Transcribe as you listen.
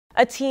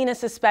A teen is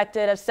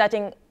suspected of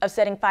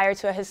setting fire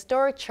to a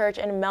historic church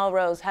in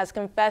Melrose has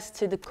confessed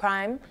to the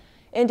crime,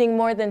 ending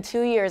more than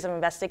 2 years of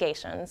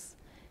investigations.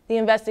 The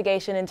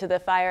investigation into the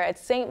fire at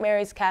St.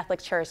 Mary's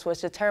Catholic Church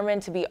was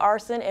determined to be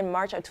arson in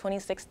March of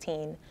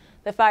 2016.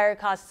 The fire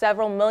caused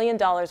several $1 million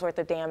worth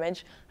of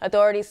damage.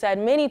 Authorities said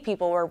many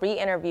people were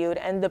re-interviewed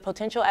and the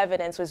potential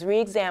evidence was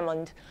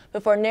re-examined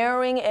before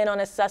narrowing in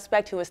on a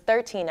suspect who was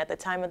 13 at the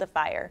time of the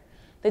fire.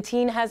 The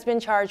teen has been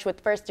charged with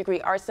first-degree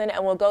arson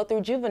and will go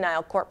through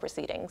juvenile court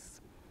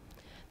proceedings.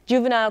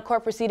 Juvenile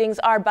court proceedings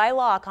are by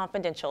law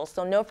confidential,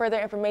 so no further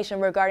information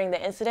regarding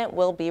the incident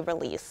will be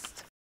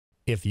released.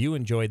 If you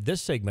enjoyed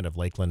this segment of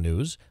Lakeland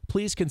News,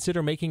 please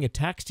consider making a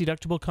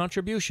tax-deductible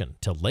contribution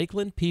to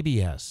Lakeland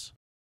PBS.